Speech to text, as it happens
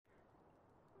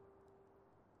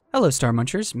Hello,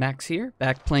 StarMunchers. Max here,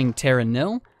 back playing Terra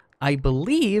Nil. I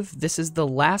believe this is the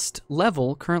last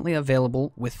level currently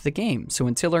available with the game. So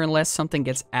until or unless something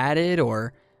gets added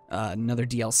or another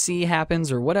DLC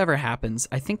happens or whatever happens,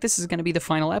 I think this is going to be the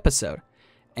final episode.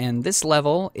 And this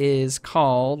level is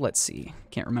called, let's see,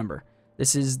 can't remember.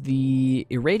 This is the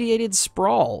Irradiated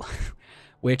Sprawl,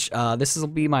 which this will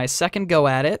be my second go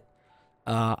at it.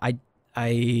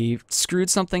 I screwed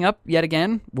something up yet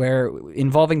again, where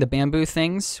involving the bamboo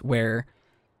things, where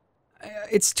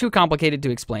it's too complicated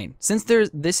to explain. Since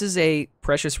this is a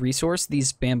precious resource,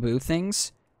 these bamboo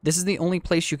things, this is the only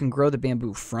place you can grow the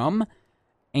bamboo from,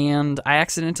 and I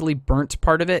accidentally burnt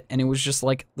part of it, and it was just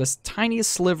like this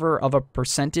tiniest sliver of a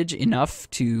percentage enough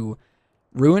to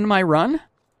ruin my run,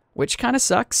 which kind of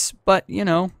sucks, but, you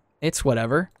know, it's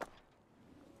whatever.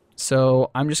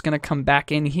 So I'm just going to come back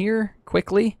in here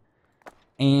quickly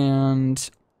and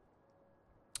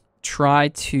try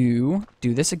to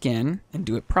do this again and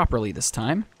do it properly this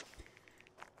time.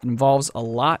 It involves a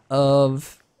lot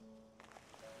of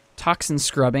toxin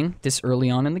scrubbing this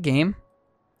early on in the game,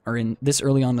 or in this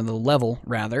early on in the level,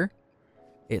 rather.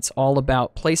 It's all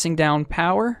about placing down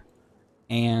power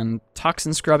and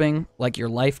toxin scrubbing like your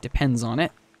life depends on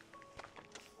it.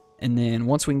 And then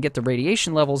once we can get the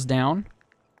radiation levels down,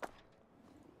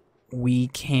 we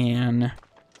can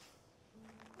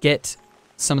get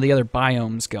some of the other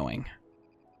biomes going.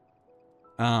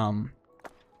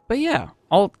 But yeah,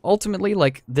 ultimately,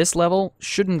 like, this level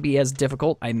shouldn't be as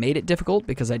difficult. I made it difficult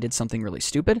because I did something really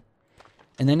stupid.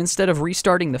 And then instead of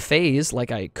restarting the phase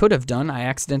like I could have done, I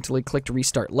accidentally clicked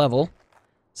restart level.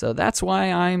 So that's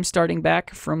why I'm starting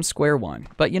back from square one.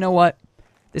 But you know what?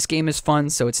 This game is fun,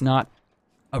 so it's not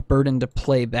a burden to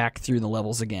play back through the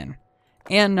levels again.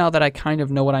 And now that I kind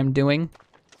of know what I'm doing,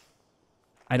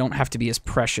 I don't have to be as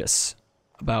precious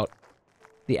about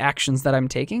the actions that I'm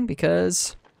taking,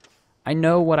 because I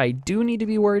know what I do need to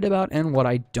be worried about and what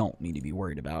I don't need to be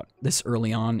worried about this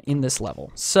early on in this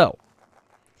level. So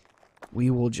we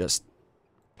will just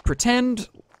pretend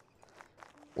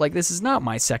like this is not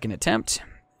my second attempt,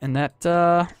 and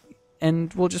that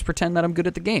and we'll just pretend that I'm good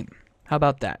at the game. How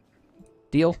about that?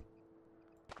 Deal?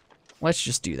 Let's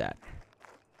just do that.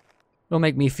 It'll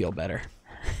make me feel better.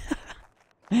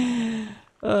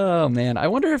 Oh man, I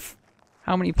wonder if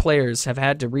how many players have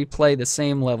had to replay the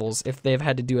same levels if they've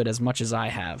had to do it as much as I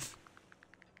have.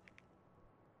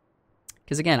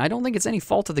 Because again, I don't think it's any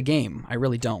fault of the game. I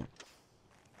really don't.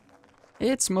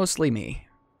 It's mostly me.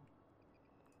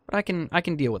 But I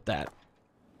can deal with that.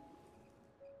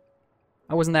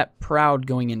 I wasn't that proud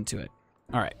going into it.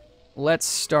 Alright, let's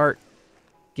start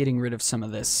getting rid of some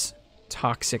of this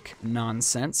toxic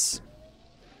nonsense.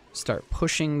 Start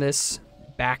pushing this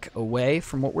back away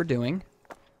from what we're doing.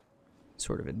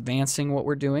 Sort of advancing what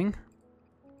we're doing.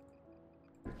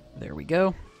 There we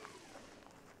go.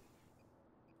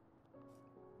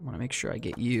 I want to make sure I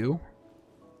get you.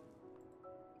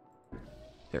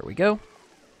 There we go.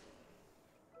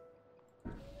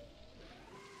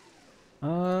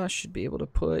 Should be able to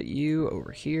put you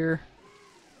over here.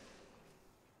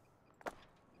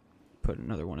 Put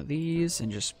another one of these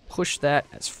and just push that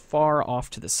as far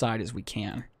off to the side as we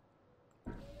can.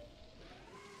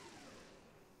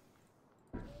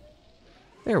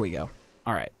 There we go.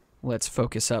 All right, let's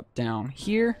focus up down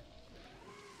here.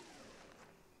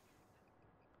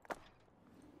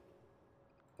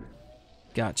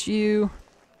 Got you.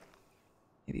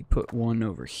 Maybe put one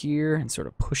over here and sort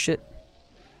of push it.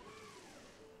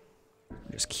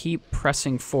 Just keep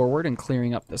pressing forward and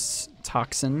clearing up this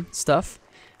toxin stuff.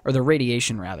 Or the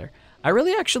radiation, rather. I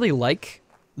really actually like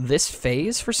this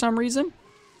phase for some reason.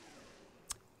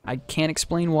 I can't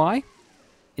explain why.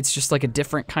 It's just like a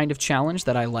different kind of challenge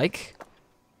that I like.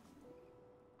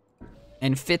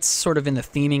 And fits sort of in the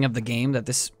theming of the game that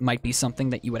this might be something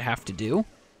that you would have to do.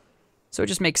 So it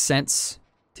just makes sense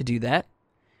to do that.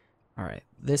 Alright,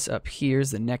 this up here is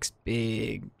the next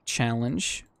big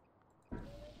challenge.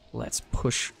 Let's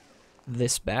push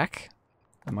this back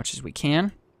as much as we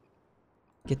can.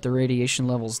 Get the radiation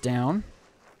levels down.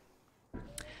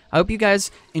 I hope you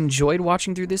guys enjoyed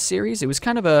watching through this series. It was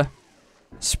kind of a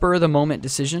spur-of-the-moment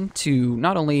decision to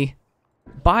not only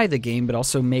buy the game, but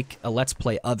also make a Let's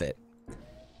Play of it.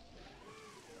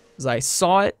 As I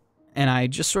saw it, and I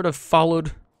just sort of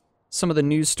followed some of the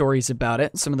news stories about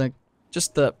it, some of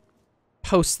the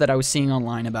posts that I was seeing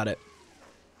online about it.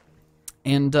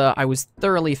 And I was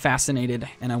thoroughly fascinated,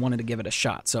 and I wanted to give it a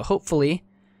shot. So hopefully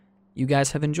you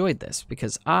guys have enjoyed this,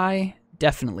 because I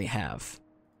definitely have.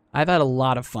 I've had a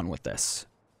lot of fun with this.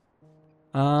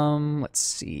 Let's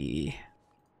see.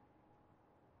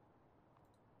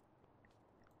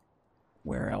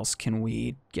 Where else can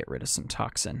we get rid of some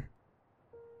toxin?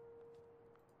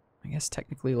 I guess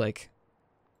technically, like,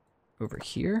 over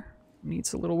here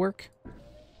needs a little work.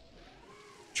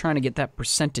 Trying to get that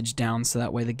percentage down so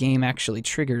that way the game actually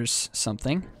triggers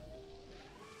something.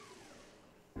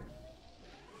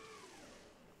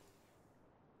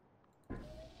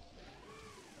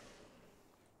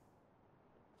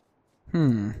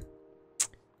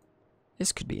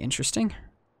 This could be interesting.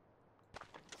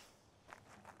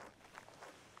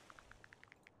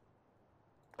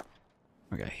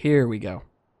 Okay, here we go.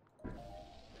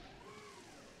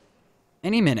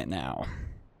 Any minute now.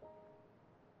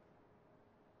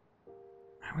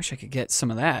 I wish I could get some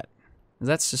of that.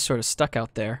 That's just sort of stuck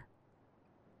out there.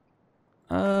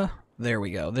 There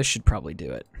we go. This should probably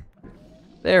do it.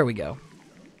 There we go.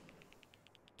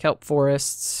 Kelp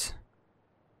forests.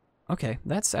 Okay,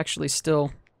 that's actually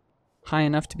still high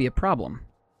enough to be a problem,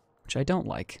 which I don't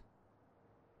like.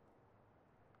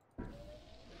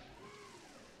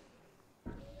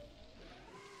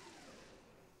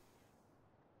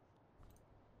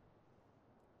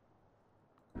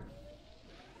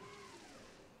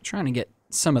 Trying to get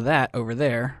some of that over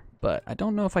there, but I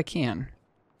don't know if I can.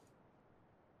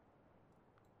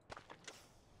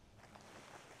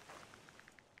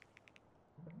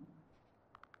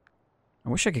 I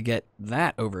wish I could get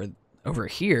that over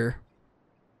here.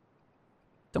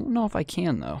 Don't know if I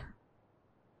can, though.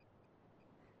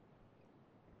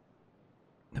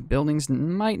 The buildings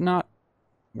might not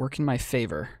work in my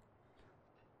favor.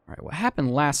 All right, what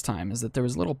happened last time is that there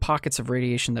was little pockets of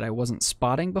radiation that I wasn't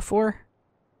spotting before.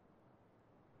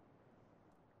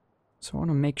 So I want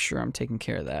to make sure I'm taking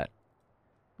care of that.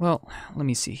 Well, let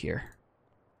me see here.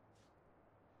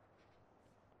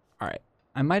 All right,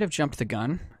 I might have jumped the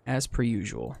gun, as per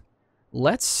usual.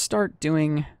 Let's start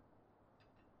doing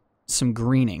some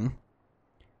greening.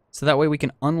 So that way we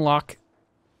can unlock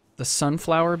the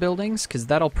sunflower buildings, because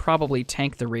that'll probably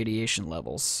tank the radiation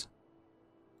levels.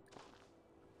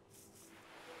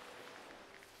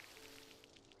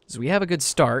 So we have a good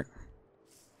start.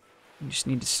 We just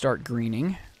need to start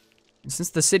greening. And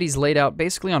since the city's laid out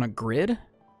basically on a grid,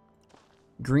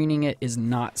 greening it is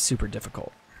not super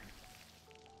difficult.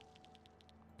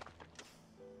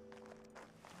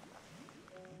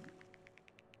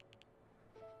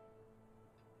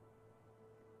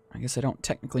 I guess I don't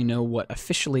technically know what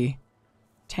officially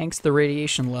tanks the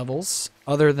radiation levels,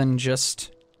 other than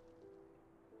just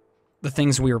the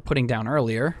things we were putting down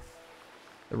earlier,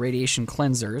 the radiation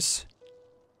cleansers.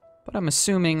 But I'm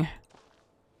assuming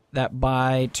that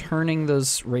by turning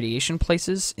those radiation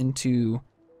places into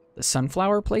the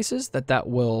sunflower places, that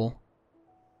will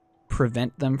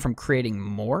prevent them from creating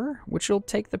more, which will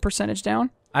take the percentage down.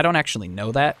 I don't actually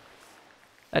know that.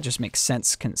 That just makes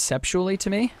sense conceptually to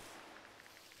me.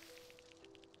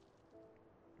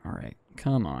 All right,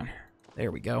 come on.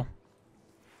 There we go.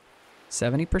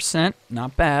 70%,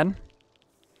 not bad.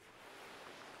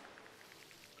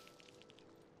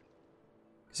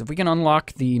 So if we can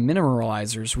unlock the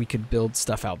mineralizers, we could build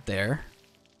stuff out there.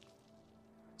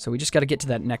 So we just got to get to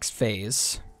that next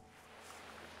phase.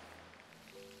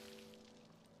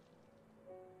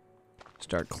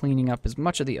 Start cleaning up as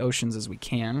much of the oceans as we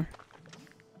can.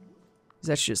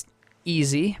 That's just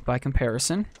easy by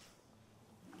comparison.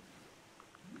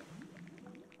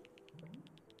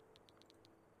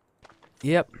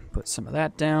 Yep, put some of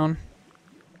that down.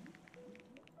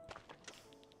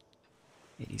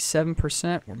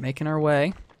 87%, we're making our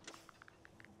way.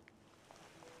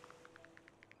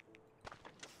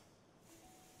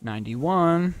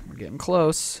 $91, we're getting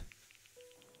close.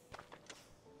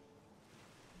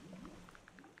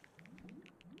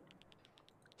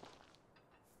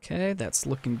 Okay, that's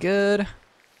looking good.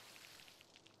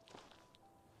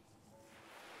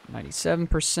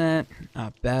 97%,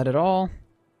 not bad at all.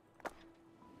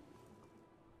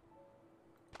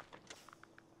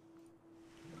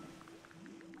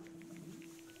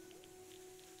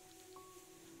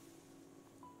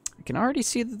 I can already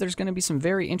see that there's going to be some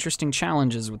very interesting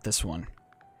challenges with this one.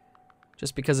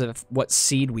 Just because of what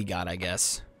seed we got, I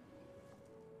guess.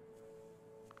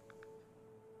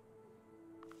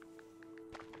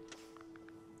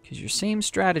 Because your same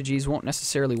strategies won't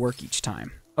necessarily work each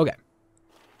time. Okay.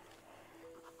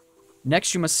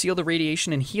 Next, you must seal the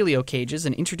radiation in helio cages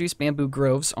and introduce bamboo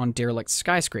groves on derelict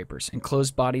skyscrapers.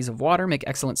 Enclosed bodies of water make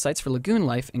excellent sites for lagoon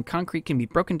life, and concrete can be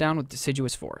broken down with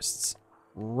deciduous forests.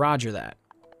 Roger that.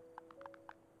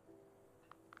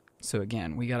 So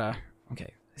again, we gotta...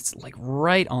 Okay, it's like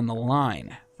right on the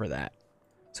line for that.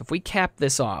 So if we cap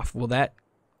this off, will that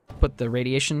put the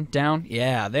radiation down?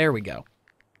 Yeah, there we go.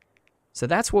 So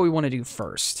that's what we want to do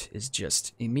first, is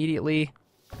just immediately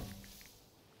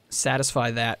satisfy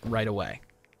that right away.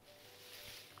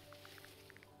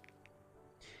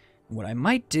 What I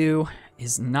might do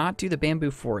is not do the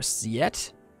bamboo forests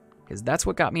yet, because that's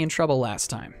what got me in trouble last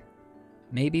time.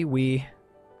 Maybe we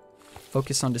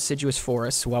focus on deciduous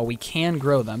forests while we can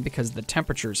grow them, because the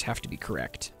temperatures have to be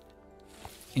correct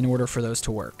in order for those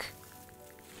to work.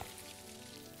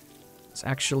 Let's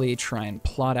actually try and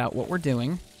plot out what we're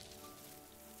doing.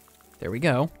 There we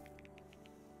go.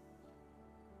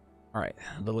 Alright,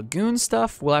 the lagoon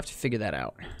stuff, we'll have to figure that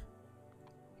out.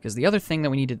 Because the other thing that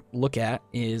we need to look at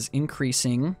is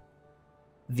increasing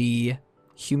the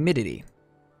humidity,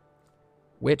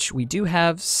 which we do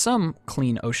have some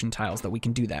clean ocean tiles that we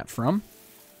can do that from.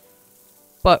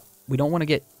 But we don't want to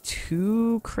get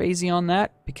too crazy on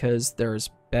that, because there's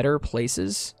better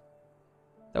places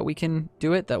that we can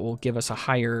do it that will give us a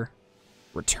higher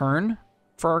return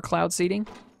for our cloud seeding.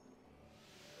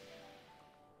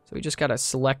 So we just got to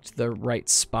select the right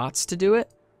spots to do it,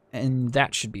 and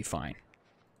that should be fine.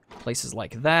 Places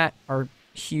like that are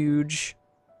huge.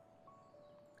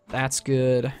 That's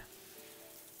good.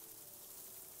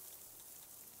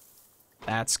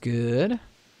 That's good.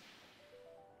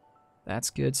 That's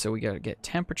good. So we got to get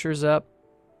temperatures up.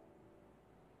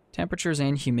 Temperatures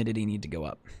and humidity need to go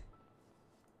up.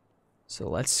 So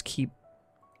let's keep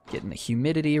getting the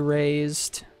humidity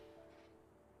raised.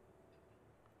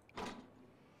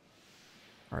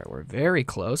 All right, we're very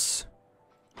close.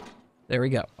 There we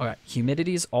go. All right,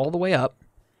 humidity's all the way up.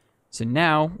 So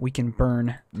now we can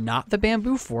burn not the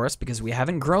bamboo forest, because we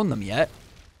haven't grown them yet.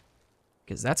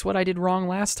 Because that's what I did wrong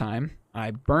last time.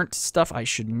 I burnt stuff I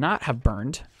should not have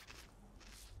burned.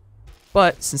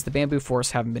 But since the bamboo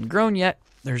forests haven't been grown yet,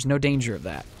 there's no danger of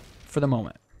that for the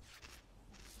moment.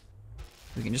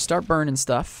 We can just start burning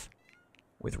stuff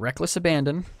with reckless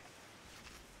abandon.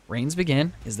 Rains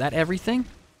begin. Is that everything?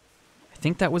 I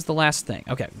think that was the last thing.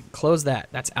 Okay, close that.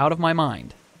 That's out of my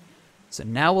mind. So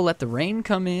now we'll let the rain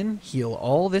come in, heal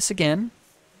all this again,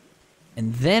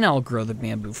 and then I'll grow the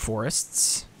bamboo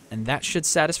forests, and that should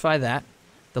satisfy that.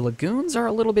 The lagoons are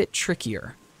a little bit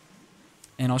trickier,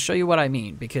 and I'll show you what I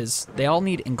mean, because they all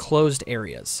need enclosed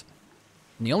areas.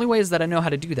 And the only ways that I know how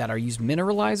to do that are use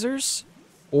mineralizers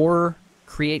or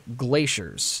create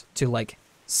glaciers to, like,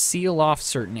 seal off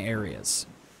certain areas.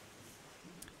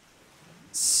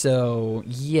 So,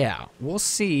 yeah, we'll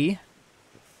see.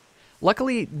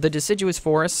 Luckily, the deciduous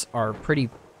forests are pretty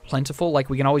plentiful. Like,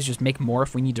 we can always just make more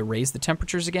if we need to raise the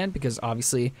temperatures again, because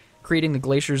obviously creating the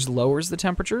glaciers lowers the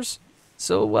temperatures.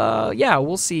 So, yeah,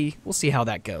 we'll see how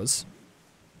that goes.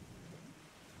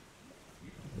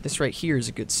 This right here is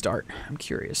a good start. I'm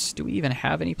curious, do we even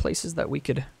have any places that we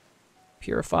could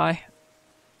purify?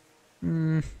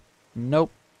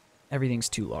 Nope. Everything's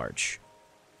too large.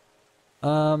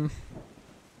 But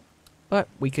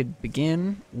we could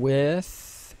begin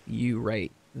with you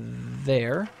right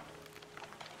there.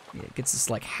 Yeah, it gets us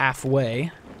like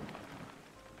halfway.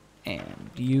 And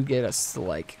you get us to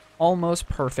like almost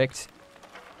perfect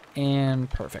and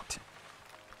perfect.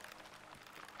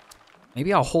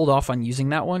 Maybe I'll hold off on using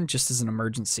that one just as an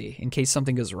emergency in case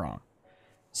something goes wrong.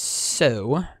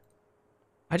 So,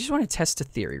 I just want to test a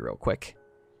theory real quick.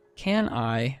 Can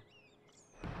I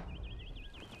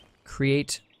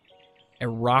create a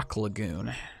rock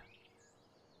lagoon?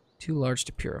 Too large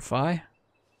to purify.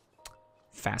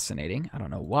 Fascinating. I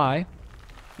don't know why.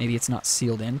 Maybe it's not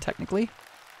sealed in technically.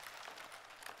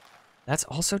 That's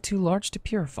also too large to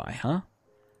purify, huh?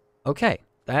 Okay,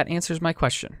 that answers my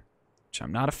question, which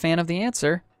I'm not a fan of the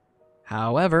answer.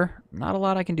 However, not a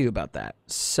lot I can do about that.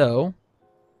 So,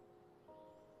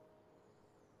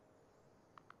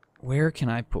 where can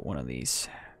I put one of these?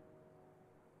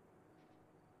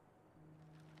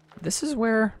 This is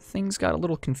where things got a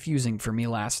little confusing for me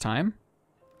last time.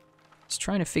 Just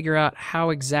trying to figure out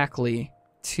how exactly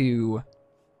to...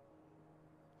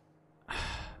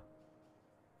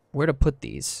 where to put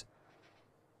these.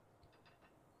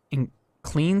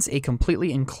 Cleans a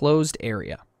completely enclosed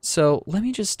area. So let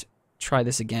me just try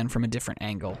this again from a different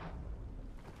angle.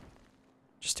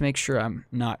 Just to make sure I'm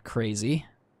not crazy.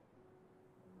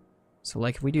 So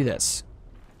like if we do this.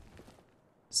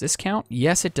 Does this count?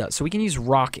 Yes, it does. So we can use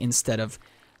rock instead of...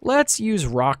 Let's use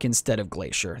rock instead of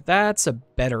glacier. That's a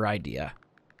better idea.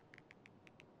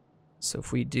 So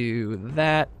if we do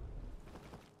that.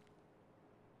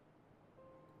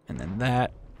 And then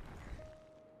that.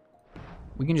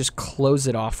 We can just close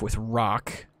it off with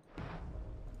rock.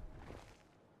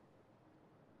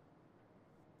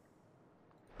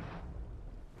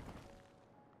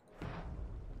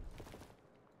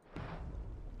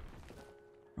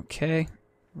 Okay,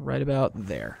 right about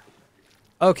there.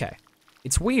 Okay,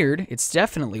 it's weird. It's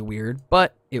definitely weird,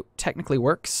 but it technically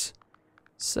works.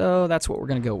 So that's what we're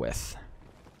going to go with.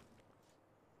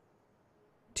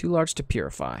 Too large to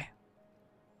purify.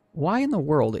 Why in the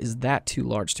world is that too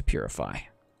large to purify?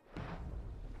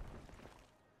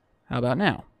 How about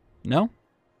now? No?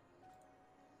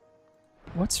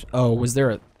 Oh, was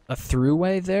there a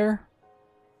throughway there?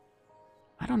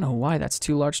 I don't know why that's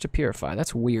too large to purify.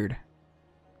 That's weird.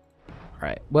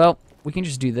 Alright, well, we can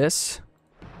just do this.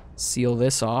 Seal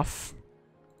this off.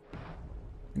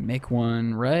 Make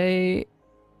one right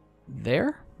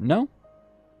there? No?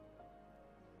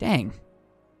 Dang.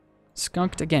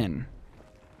 Skunked again.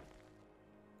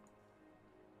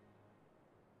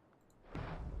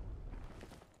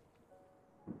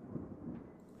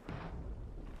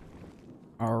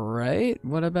 Alright,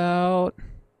 what about...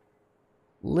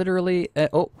 literally...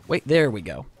 oh, wait, there we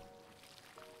go.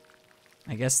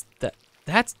 I guess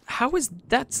that's...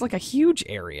 that's like a huge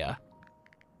area.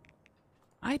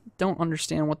 I don't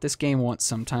understand what this game wants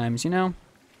sometimes, you know?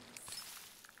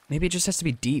 Maybe it just has to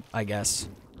be deep, I guess.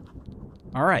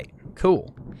 Alright,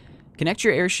 cool. Connect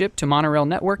your airship to monorail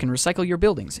network and recycle your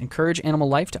buildings. Encourage animal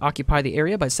life to occupy the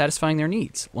area by satisfying their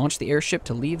needs. Launch the airship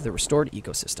to leave the restored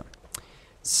ecosystem.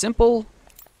 Simple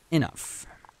enough.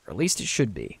 Or at least it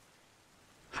should be.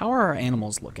 How are our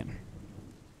animals looking?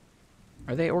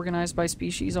 Are they organized by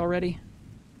species already?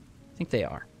 I think they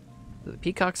are. The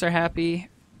peacocks are happy.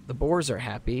 The boars are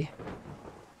happy.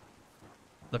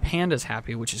 The panda's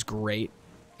happy, which is great.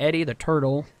 Eddie the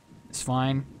turtle is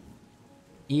fine.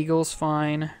 Eagle's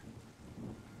fine.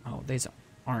 Oh, these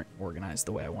aren't organized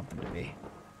the way I want them to be.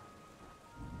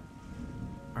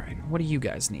 Alright, what do you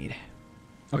guys need?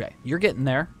 Okay, you're getting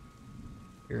there.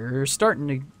 You're starting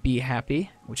to be happy,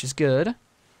 which is good.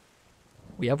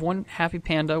 We have one happy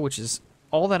panda, which is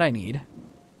all that I need.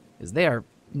 Because they are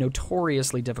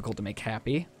notoriously difficult to make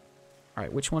happy.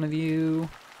 Alright, which one of you...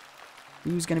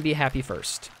 who's going to be happy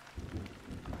first?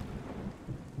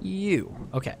 You.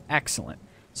 Okay, excellent.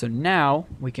 So now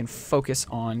we can focus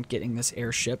on getting this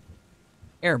airship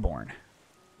airborne.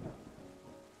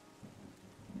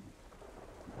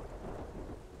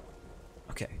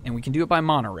 Okay, and we can do it by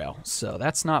monorail, so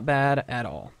that's not bad at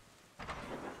all.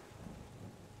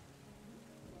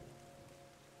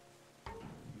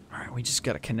 Alright, we just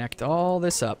gotta connect all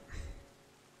this up.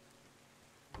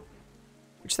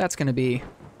 Which that's gonna be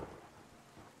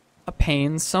a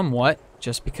pain somewhat,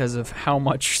 just because of how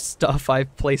much stuff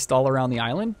I've placed all around the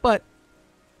island, but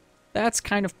that's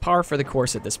kind of par for the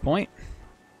course at this point.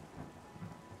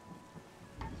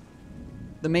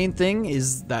 The main thing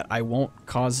is that I won't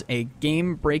cause a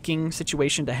game-breaking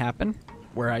situation to happen,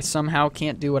 where I somehow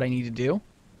can't do what I need to do.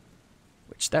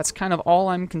 Which that's kind of all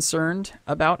I'm concerned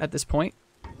about at this point.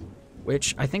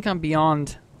 Which I think I'm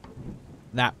beyond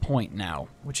that point now,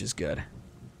 which is good.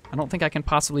 I don't think I can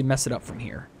possibly mess it up from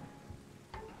here.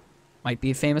 Might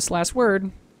be a famous last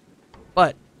word,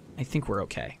 but I think we're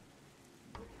okay.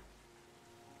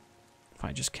 If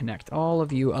I just connect all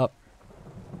of you up.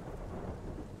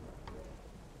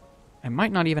 I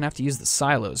might not even have to use the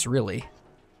silos, really.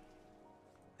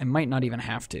 I might not even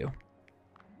have to.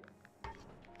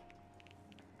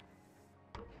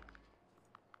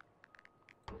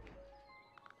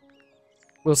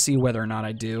 We'll see whether or not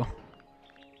I do.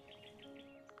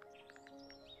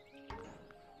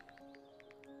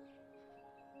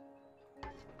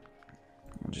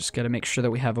 We'll just gotta make sure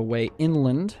that we have a way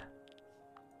inland.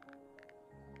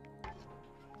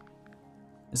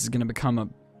 This is gonna become a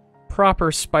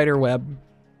proper spider web.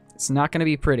 It's not gonna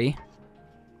be pretty,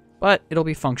 but it'll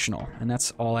be functional, and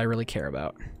that's all I really care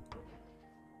about.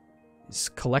 Is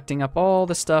collecting up all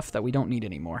the stuff that we don't need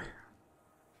anymore.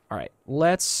 Alright,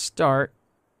 let's start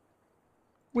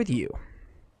with you.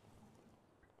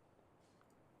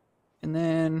 And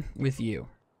then with you.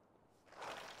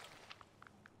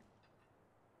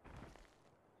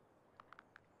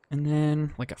 And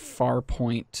then like a far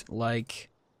point like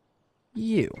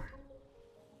you.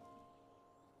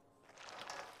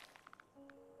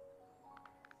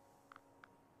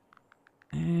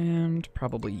 And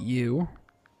probably you.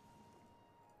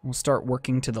 We'll start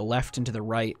working to the left and to the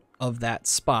right of that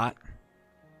spot.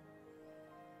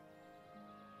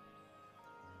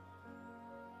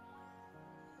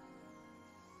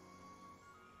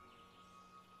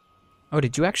 Oh,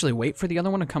 did you actually wait for the other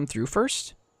one to come through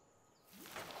first?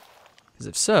 Because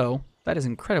if so, that is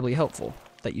incredibly helpful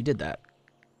that you did that.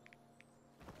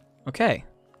 Okay,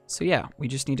 so yeah, we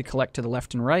just need to collect to the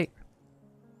left and right.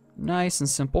 Nice and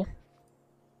simple.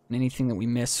 And anything that we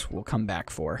miss, we'll come back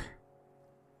for.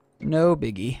 No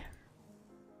biggie.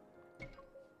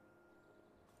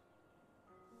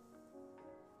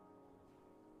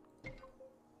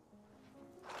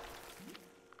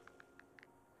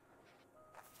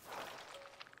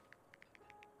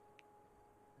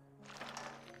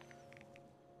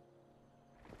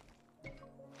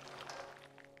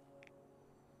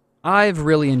 I've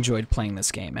really enjoyed playing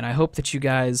this game, and I hope that you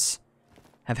guys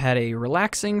have had a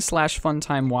relaxing / fun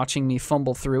time watching me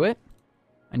fumble through it.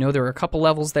 I know there were a couple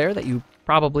levels there that you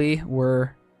probably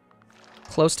were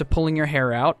close to pulling your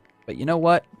hair out, but you know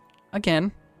what?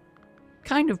 Again,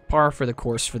 kind of par for the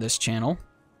course for this channel.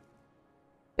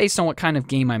 Based on what kind of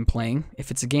game I'm playing, if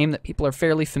it's a game that people are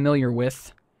fairly familiar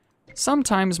with,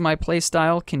 sometimes my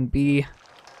playstyle can be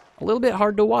a little bit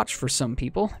hard to watch for some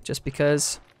people, just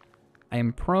because I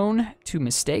am prone to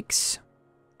mistakes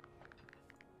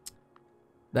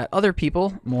that other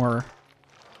people, more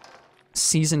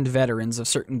seasoned veterans of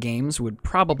certain games, would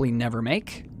probably never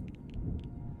make.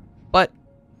 But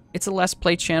it's a Let's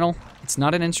Play channel. It's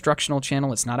not an instructional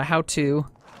channel. It's not a how-to.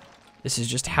 This is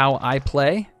just how I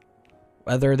play,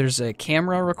 whether there's a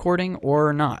camera recording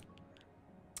or not.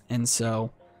 And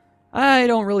so, I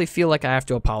don't really feel like I have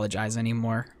to apologize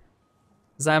anymore,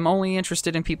 because I'm only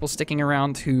interested in people sticking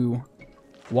around who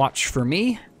watch for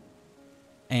me,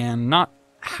 and not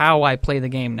how I play the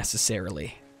game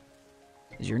necessarily.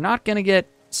 Because you're not going to get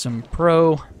some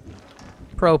pro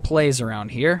plays around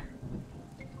here.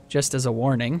 Just as a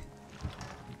warning.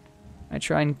 I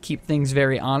try and keep things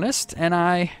very honest, and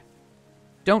I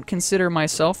don't consider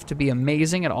myself to be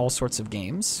amazing at all sorts of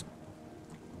games.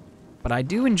 But I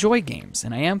do enjoy games,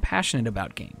 and I am passionate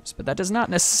about games. But that does not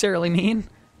necessarily mean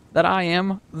that I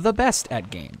am the best at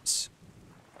games.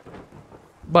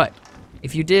 But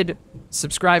if you did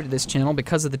subscribe to this channel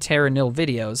because of the Terra Nil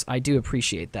videos, I do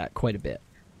appreciate that quite a bit.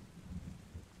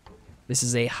 This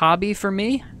is a hobby for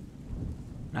me.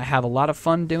 I have a lot of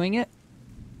fun doing it.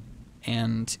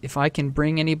 And if I can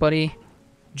bring anybody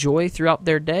joy throughout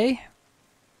their day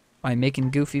by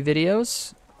making goofy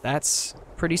videos, that's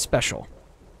pretty special.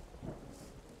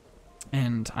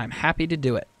 And I'm happy to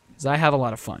do it, because I have a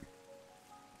lot of fun.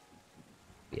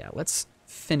 Yeah, let's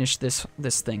finish this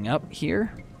thing up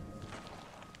here.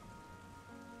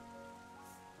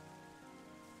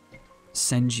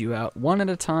 Send you out one at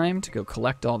a time to go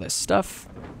collect all this stuff.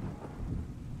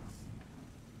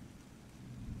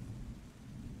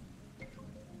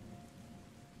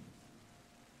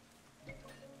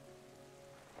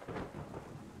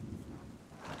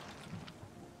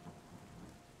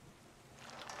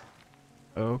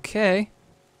 Okay.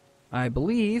 I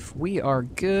believe we are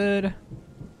good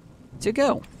to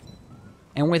go.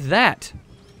 And with that,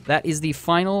 that is the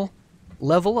final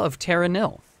level of Terra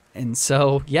Nil. And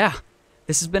so, yeah,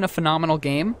 this has been a phenomenal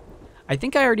game. I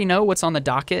think I already know what's on the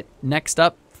docket next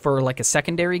up for like a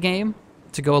secondary game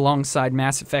to go alongside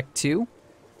Mass Effect 2.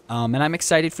 And I'm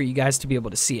excited for you guys to be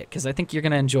able to see it, because I think you're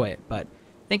going to enjoy it. But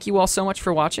thank you all so much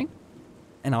for watching,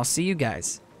 and I'll see you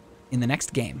guys in the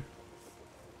next game.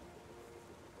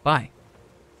 Bye.